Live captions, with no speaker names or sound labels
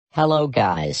Hello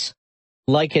guys.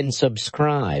 Like and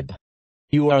subscribe.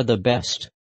 You are the best.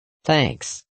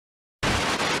 Thanks.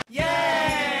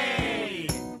 Yay!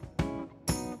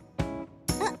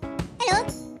 Hello?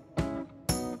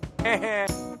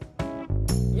 Yes.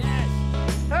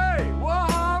 Hey, what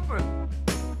happened?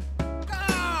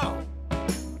 Go!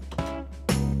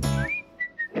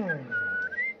 No.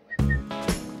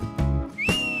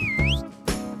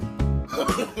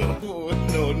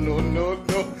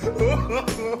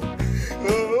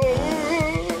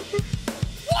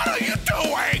 What are you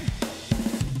doing?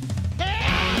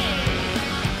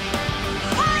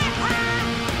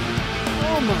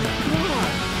 Oh my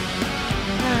God!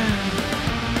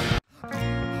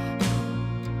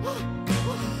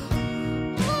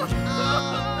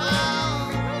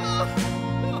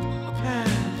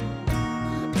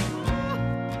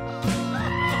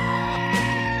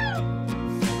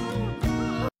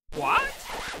 What?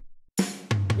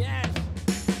 Yes.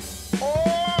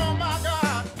 Oh my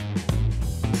God!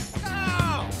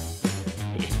 Go!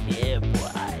 Yeah,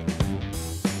 boy.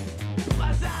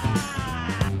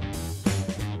 Huzzah!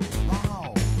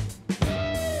 Wow!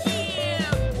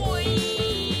 Yeah, boy!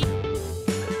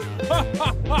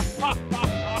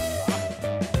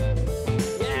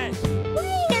 Yes.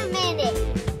 Wait a minute.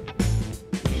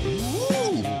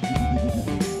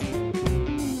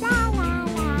 La la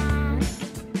la.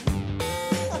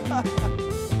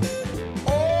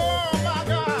 Oh my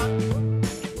God!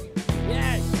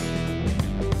 Yes.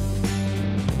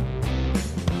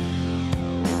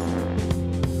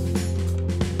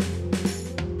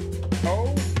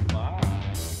 Oh my!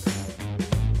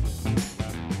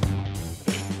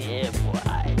 Yeah,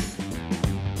 boy.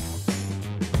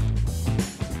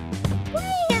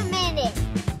 Wait a minute.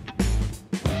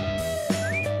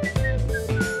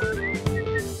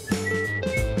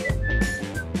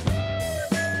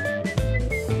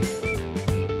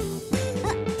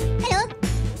 Hello?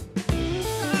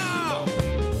 Go!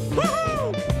 Woohoo!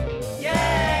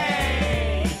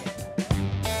 Yay!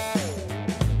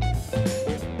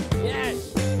 Yes.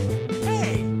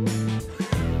 Hey!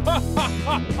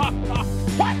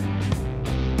 What?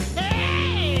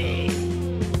 Hey!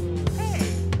 Hey!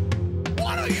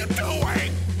 What are you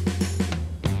doing?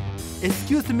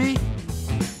 Excuse me?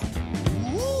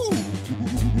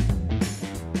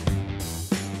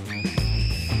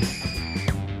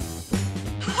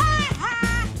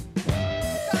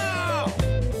 Go!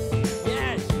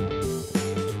 Yes.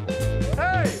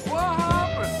 Hey, what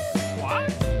happened? What?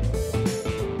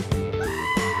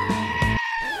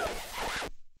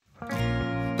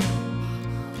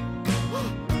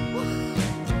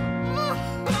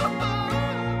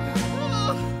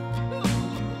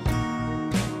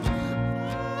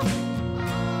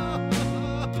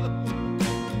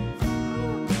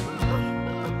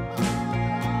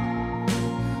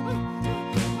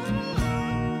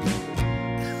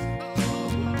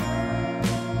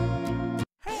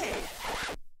 Hey!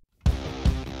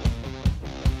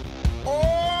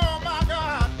 Oh my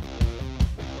God!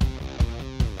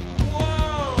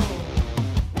 Whoa!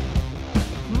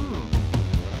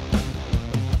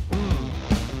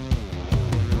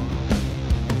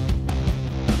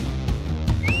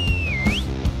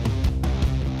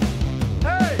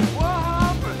 Hey,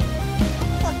 what happened?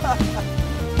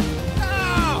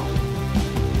 Go!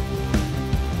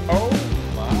 Oh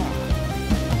my!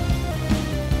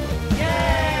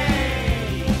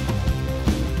 Yay!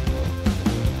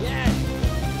 Yes.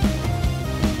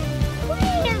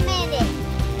 Wait a minute.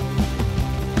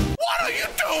 What are you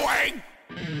doing?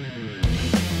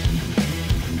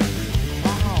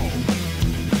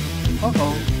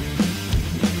 Uh-oh.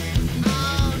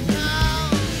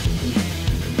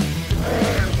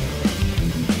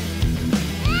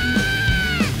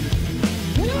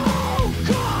 No,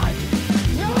 God!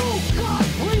 No, God,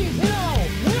 please, no!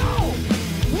 No!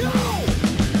 No!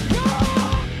 No!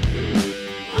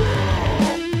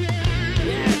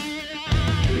 Yes.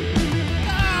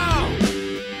 Go!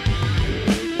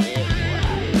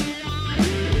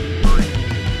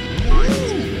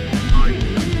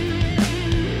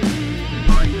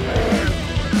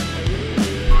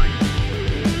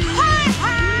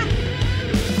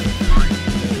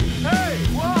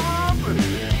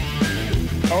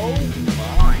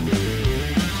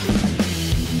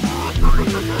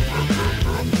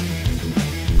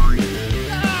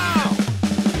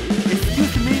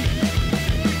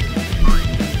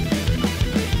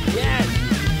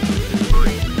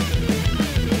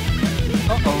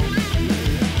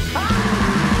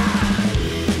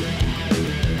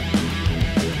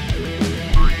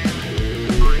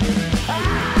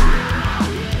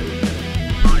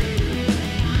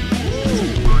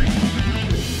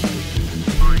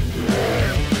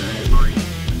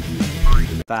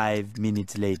 5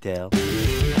 minutes later.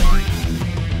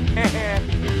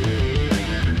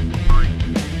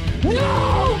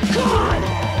 No! God!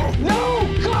 No!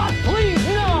 God, please,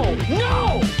 no!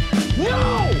 No!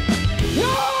 No!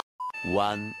 No!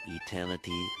 1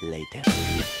 eternity later.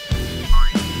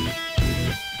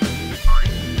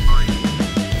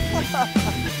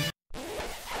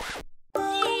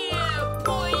 Yeah,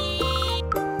 boy!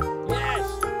 Yes!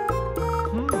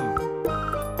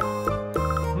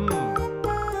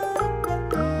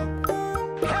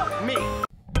 Help me!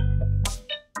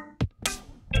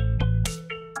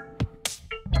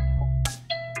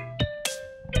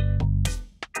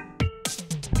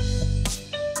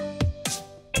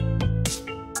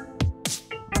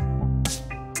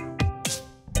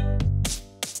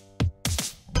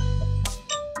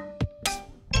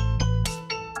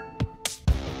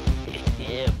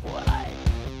 Yeah, boy.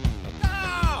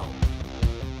 No!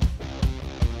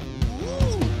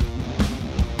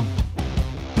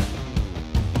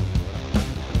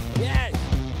 Yes!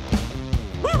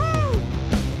 Woohoo!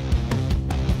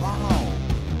 Wow.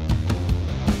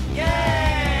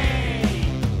 Yay!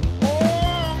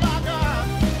 Oh my God.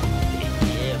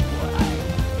 Yeah, boy.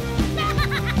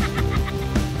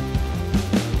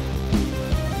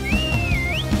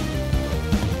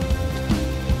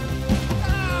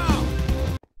 No!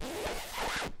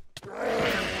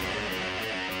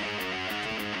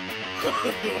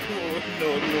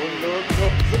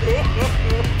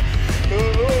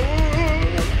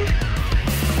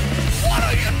 What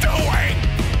are you doing?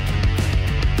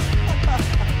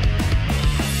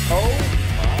 Oh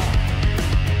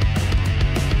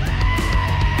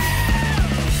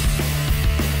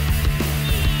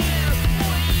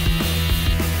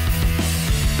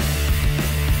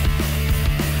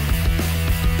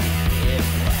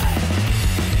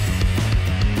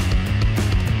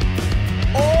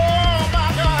Oh my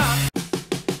God.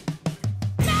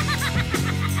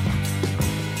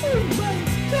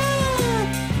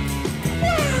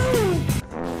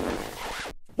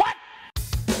 What?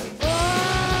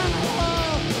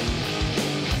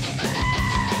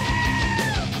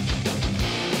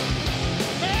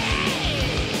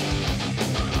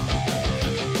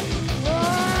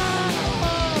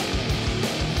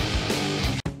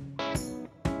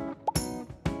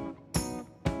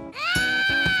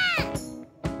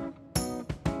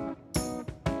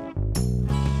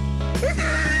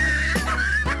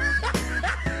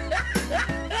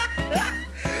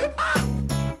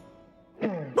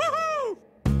 Woohoo!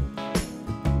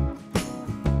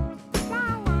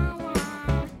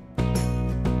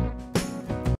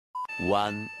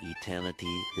 1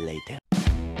 eternity later.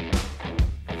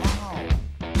 Wow.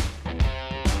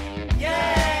 Yay!